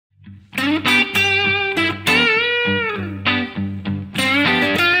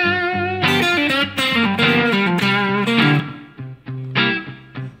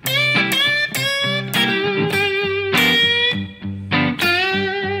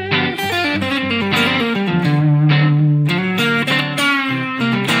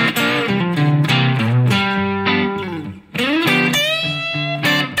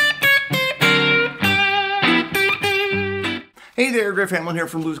great family here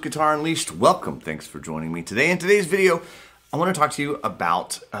from Blues Guitar Unleashed. Welcome, thanks for joining me today. In today's video, I want to talk to you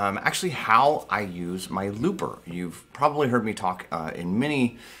about actually how I use my looper. You've probably heard me talk in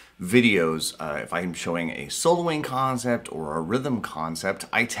many videos if I'm showing a soloing concept or a rhythm concept,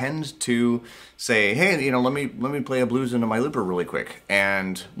 I tend to say, hey, let me play a blues into my looper really quick.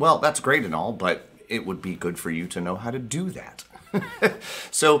 And well, that's great and all, but it would be good for you to know how to do that.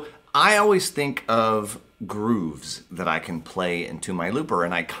 So I always think of grooves that I can play into my looper,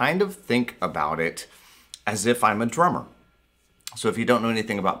 and I kind of think about it as if I'm a drummer. So if you don't know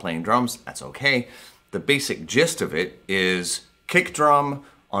anything about playing drums, that's okay. The basic gist of it is kick drum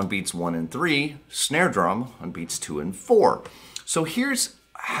on beats 1 and 3, snare drum on beats 2 and 4. So here's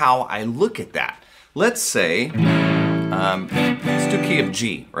how I look at that. Let's say, let's do key of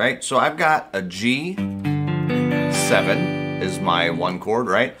G, right? So I've got a G7 is my one chord,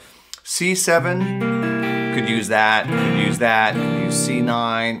 right? C7, could use that, could use that, could use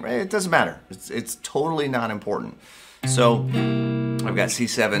C9, right? It doesn't matter. It's totally not important. So I've got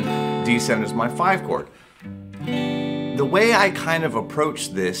C7, D7 is my 5 chord. The way I kind of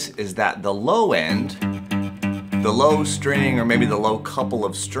approach this is that the low end, the low string, or maybe the low couple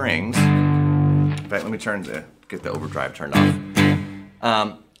of strings, in fact, let me get the overdrive turned off.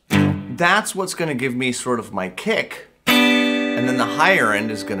 That's what's gonna give me sort of my kick, and then the higher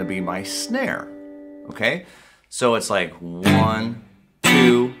end is gonna be my snare, okay? So it's like 1,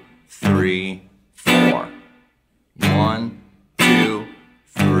 2, 3, 4. 1, 2,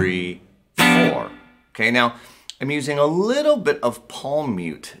 3, 4. Okay, now I'm using a little bit of palm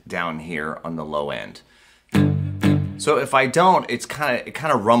mute down here on the low end. So if I don't, it kind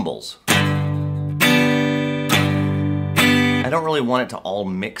of rumbles. I don't really want it to all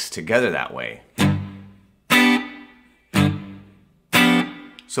mix together that way.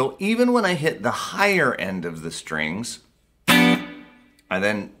 So even when I hit the higher end of the strings, I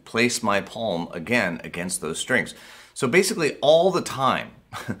then place my palm again against those strings. So basically all the time,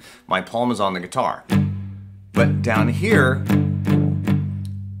 my palm is on the guitar. But down here,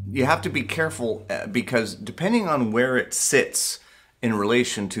 you have to be careful because depending on where it sits in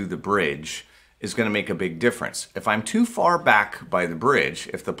relation to the bridge is going to make a big difference. If I'm too far back by the bridge,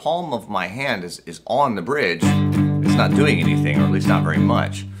 if the palm of my hand is on the bridge, it's not doing anything, or at least not very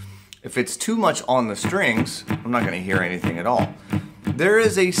much. If it's too much on the strings, I'm not going to hear anything at all. There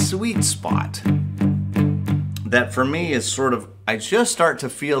is a sweet spot that for me is sort of, I just start to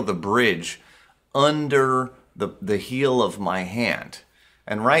feel the bridge under the heel of my hand.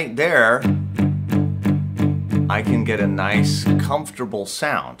 And right there, I can get a nice, comfortable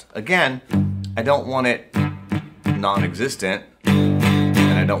sound. Again, I don't want it non-existent,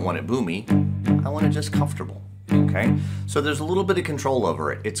 and I don't want it boomy. I want it just comfortable, okay? So there's a little bit of control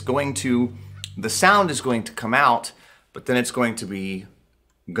over it. The sound is going to come out, but then it's going to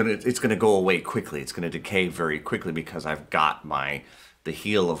go away quickly. It's going to decay very quickly because I've got the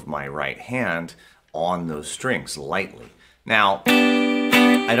heel of my right hand on those strings lightly. Now,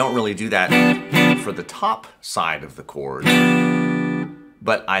 I don't really do that for the top side of the chord,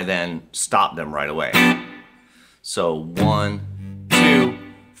 but I then stop them right away. So 1, 2,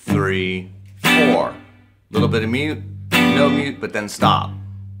 3, 4. Little bit of mute, no mute, but then stop.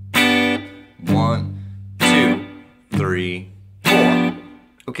 1, 2, 3, 4.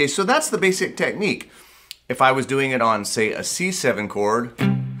 Okay, so that's the basic technique. If I was doing it on, say, a C7 chord,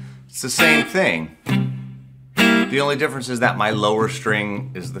 it's the same thing. The only difference is that my lower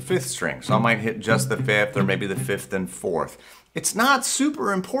string is the 5th string. So I might hit just the 5th or maybe the 5th and 4th. It's not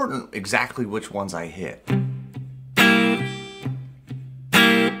super important exactly which ones I hit.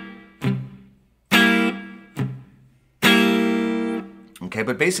 Okay,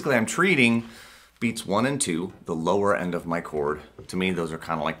 but basically I'm treating beats 1 and 2, the lower end of my chord. To me, those are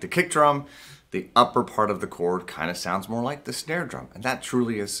kind of like the kick drum. The upper part of the chord kind of sounds more like the snare drum. And that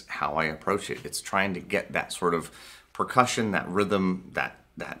truly is how I approach it. It's trying to get that sort of percussion, that rhythm, that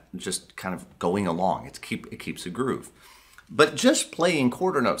just kind of going along. It keeps a groove. But just playing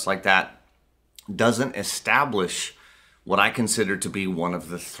quarter notes like that doesn't establish what I consider to be one of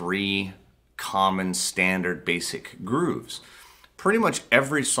the 3 common standard basic grooves. Pretty much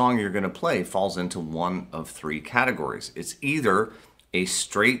every song you're going to play falls into one of 3 categories. It's either a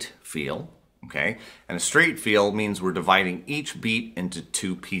straight feel, okay? And a straight feel means we're dividing each beat into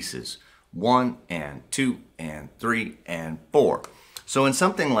 2 pieces. 1 and 2 and 3 and 4. So in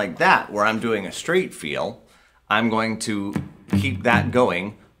something like that, where I'm doing a straight feel, I'm going to keep that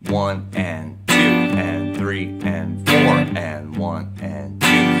going. 1 and 2 and 3 and 4 and 1 and 2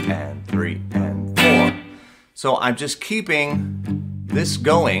 and 3 and 4. So I'm just keeping this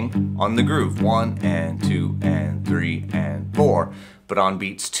going on the groove. 1 and 2 and 3 and 4. But on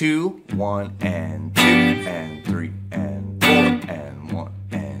beats 2, 1 and 2 and 3 and 4 and 1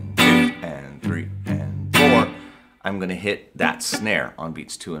 and 2 and 3 and 4, I'm going to hit that snare on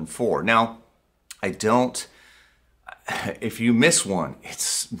beats 2 and 4. Now, if you miss one,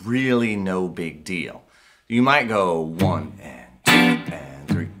 it's really no big deal. You might go 1 and 2 and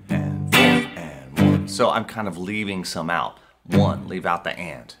 3 and 4 and 1. So I'm kind of leaving some out. 1, leave out the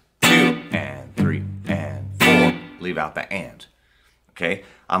and. 2 and 3 and 4, leave out the and. Okay,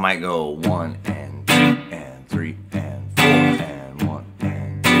 I might go 1 and 2 and 3 and 4 and 1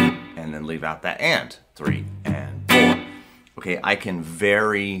 and 2, and then leave out that and. 3 and 4. Okay, I can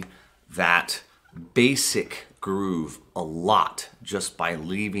vary that basic groove a lot just by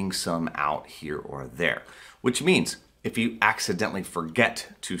leaving some out here or there. Which means if you accidentally forget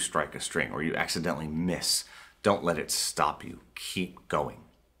to strike a string or you accidentally miss, don't let it stop you. Keep going.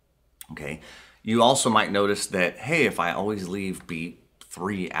 Okay, you also might notice that, hey, if I always leave beat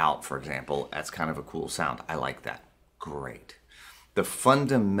 3 out, for example, that's kind of a cool sound. I like that. Great. The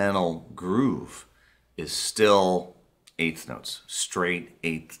fundamental groove is still eighth notes, straight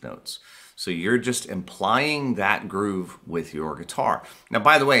eighth notes. So you're just implying that groove with your guitar. Now,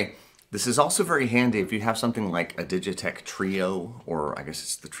 by the way, this is also very handy if you have something like a Digitech Trio, or I guess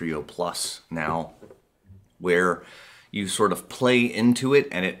it's the Trio Plus now, where you sort of play into it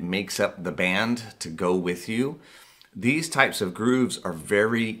and it makes up the band to go with you. These types of grooves are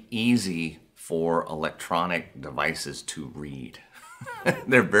very easy for electronic devices to read.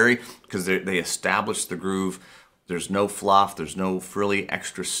 They're because they establish the groove. There's no fluff, there's no frilly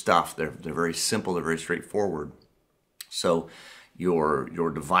extra stuff. They're very simple, they're very straightforward. So your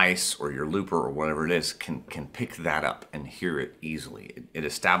device or your looper or whatever it is can pick that up and hear it easily. It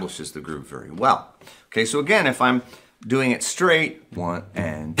establishes the groove very well. Okay, so again, if I'm doing it straight, 1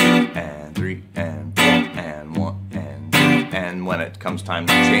 and 2 and 3 and 4 and 1 and 2, and when it comes time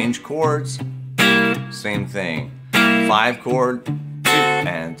to change chords, same thing. 5 chord, 2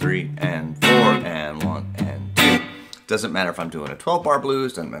 and 3 and 4 and 1 and 2. Doesn't matter if I'm doing a 12-bar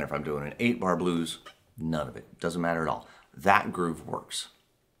blues, doesn't matter if I'm doing an 8-bar blues, none of it. Doesn't matter at all. That groove works.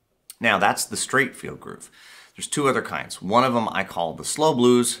 Now, that's the straight field groove. There's 2 other kinds. One of them I call the slow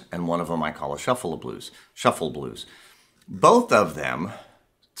blues, and one of them I call a shuffle blues. Both of them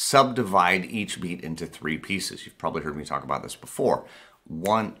subdivide each beat into 3 pieces. You've probably heard me talk about this before.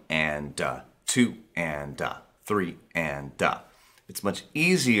 1 and 2 and 3 and It's much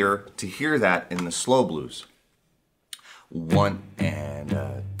easier to hear that in the slow blues. 1 and 2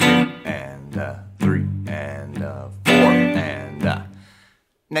 and 3 and 4 and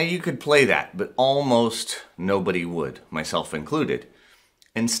Now you could play that, but almost nobody would, myself included.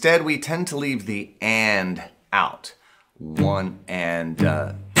 Instead, we tend to leave the and out. 1 and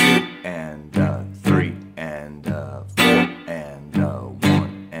 2 and 3 and 4 and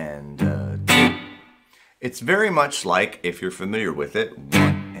 1 and 2. It's very much like, if you're familiar with it,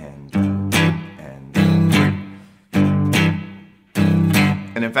 1 and 2 and 3.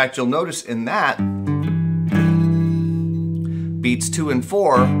 And in fact, you'll notice in that, beats 2 and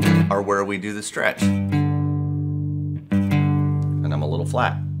 4 are where we do the stretch. And I'm a little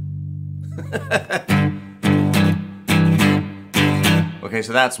flat. Okay,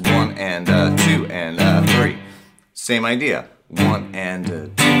 so that's 1 and 2 and 3. Same idea. 1 and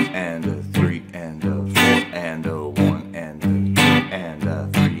 2 and 3 and 4 and 1 and 2 and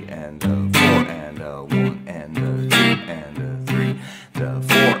 3 and 4 and 1 and 2 and 3, 4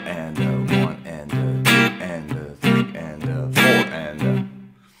 and 1 and 2 and 3 and 4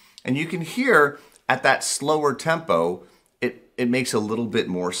 and you can hear at that slower tempo, it makes a little bit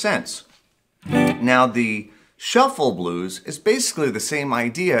more sense. Now the shuffle blues is basically the same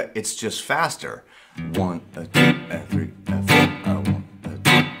idea, it's just faster. 1, 2, 3, 4, 1, 2,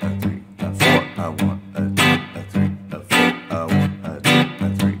 3, 4, 1, 2, 3, 4, 1, 2,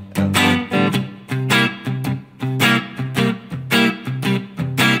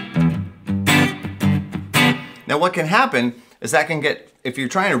 3. Now what can happen is that can get, if you're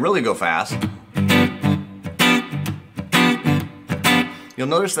trying to really go fast, you'll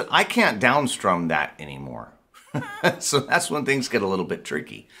notice that I can't downstrum that anymore. So that's when things get a little bit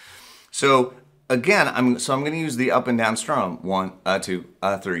tricky. So again, I'm going to use the up and down strum. 1, 2,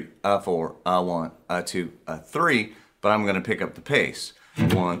 3, 4, 1, 2, 3, but I'm going to pick up the pace.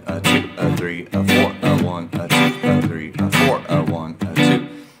 1, 2, 3, 4, 1, 2, 3, 4, 1, 2.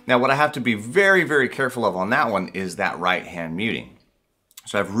 Now what I have to be very, very careful of on that one is that right hand muting.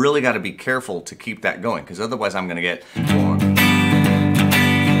 So I've really got to be careful to keep that going, because otherwise I'm going to get 1.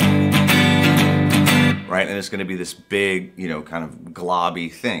 Right, and it's going to be this big, kind of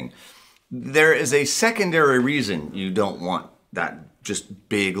globby thing. There is a secondary reason you don't want that just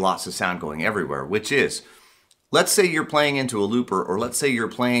big, lots of sound going everywhere, which is, let's say you're playing into a looper, or let's say you're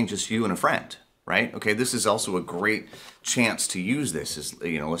playing just you and a friend, right? Okay, this is also a great chance to use this. Is,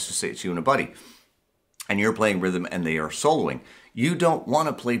 you know, let's just say it's you and a buddy, and you're playing rhythm and they are soloing. You don't want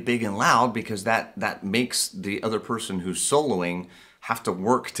to play big and loud because that makes the other person who's soloing have to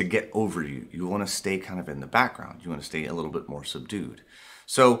work to get over you. You want to stay kind of in the background. You want to stay a little bit more subdued.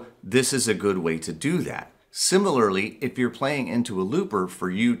 So this is a good way to do that. Similarly, if you're playing into a looper for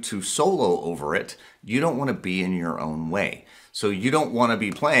you to solo over it, you don't want to be in your own way. So you don't want to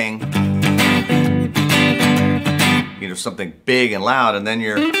be playing, you know, something big and loud, and then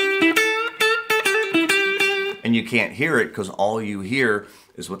you can't hear it because all you hear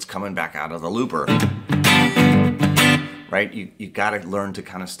is what's coming back out of the looper. Right? You got to learn to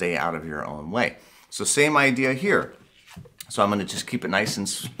kind of stay out of your own way. So same idea here. So I'm going to just keep it nice and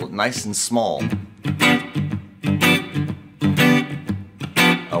small.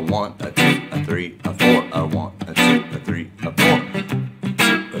 A 1, a 2, a 3, a 4, a 1, a 2, a 3, a 4, a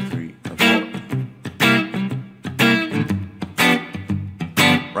 2, a 3, a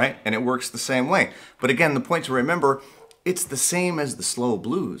 4. Right? And it works the same way. But again, the point to remember, it's the same as the slow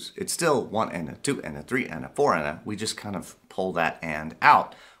blues. It's still 1 and a 2 and a 3 and a 4 and a. We just kind of pull that and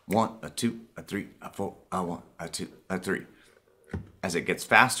out. 1, a 2, a 3, a 4, a 1, a 2, a 3. As it gets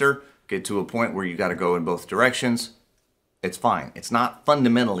faster, get to a point where you got to go in both directions. It's fine. It's not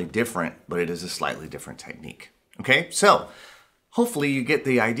fundamentally different, but it is a slightly different technique. Okay, so hopefully you get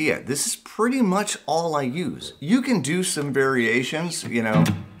the idea. This is pretty much all I use. You can do some variations, you know.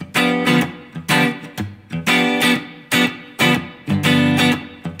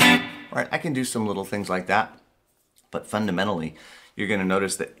 Right, I can do some little things like that, but fundamentally, you're going to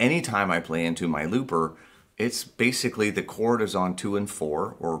notice that anytime I play into my looper, it's basically the chord is on 2 and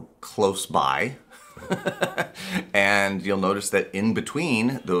 4 or close by. And you'll notice that in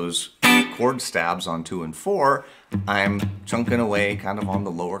between those chord stabs on 2 and 4, I'm chunking away kind of on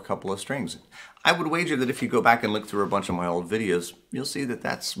the lower couple of strings. I would wager that if you go back and look through a bunch of my old videos, you'll see that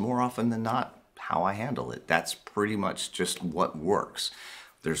that's more often than not how I handle it. That's pretty much just what works.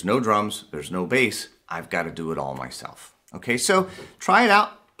 There's no drums, there's no bass. I've got to do it all myself. Okay, so try it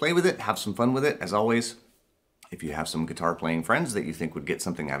out, play with it, have some fun with it. As always, if you have some guitar playing friends that you think would get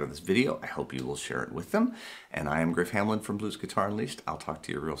something out of this video, I hope you will share it with them. And I am Griff Hamlin from Blues Guitar Unleashed. I'll talk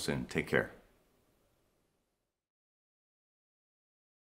to you real soon. Take care.